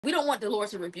We don't want the Lord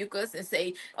to rebuke us and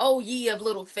say, "Oh, ye of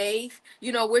little faith,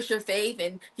 where's your faith?"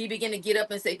 And he began to get up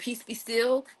and say, "Peace be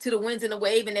still," to the winds and the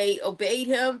wave, and they obeyed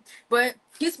him. But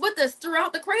he's with us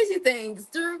throughout the crazy things,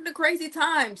 through the crazy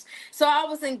times. So I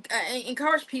was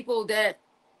encourage people that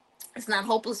it's not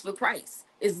hopeless with Christ.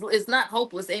 It's not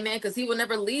hopeless, amen, because he will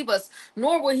never leave us,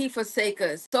 nor will he forsake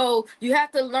us. So you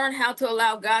have to learn how to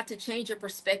allow God to change your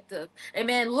perspective.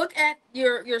 Amen. Look at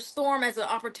your storm as an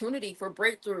opportunity for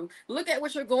breakthrough. Look at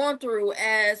what you're going through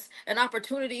as an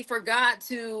opportunity for God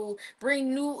to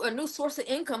bring a new source of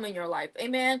income in your life.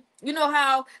 Amen. You know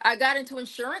how I got into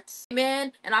insurance,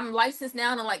 amen, and I'm licensed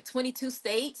now in like 22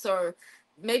 states, or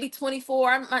maybe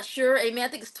 24, I'm not sure, amen. I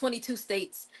think it's 22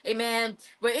 states, amen.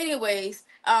 But anyways,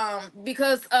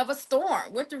 because of a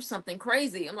storm, went through something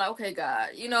crazy. I'm like, okay, God,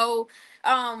 you know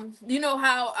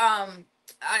how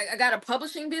I got a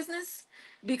publishing business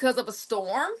because of a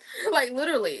storm. Like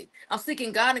literally, I'm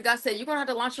seeking God, and God said, "You're gonna have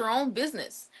to launch your own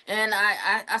business." And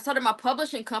I started my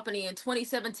publishing company in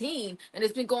 2017, and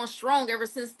it's been going strong ever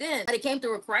since then. But it came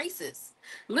through a crisis.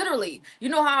 Literally, you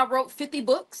know how I wrote 50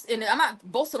 books, and I'm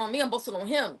not boasting on me, I'm boasting on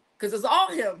him. Because it's all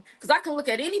him. Because I can look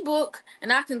at any book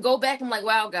and I can go back and I'm like,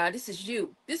 wow, God, this is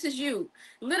you. This is you.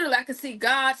 Literally, I can see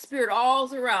God's spirit all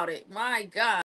throughout it. My God.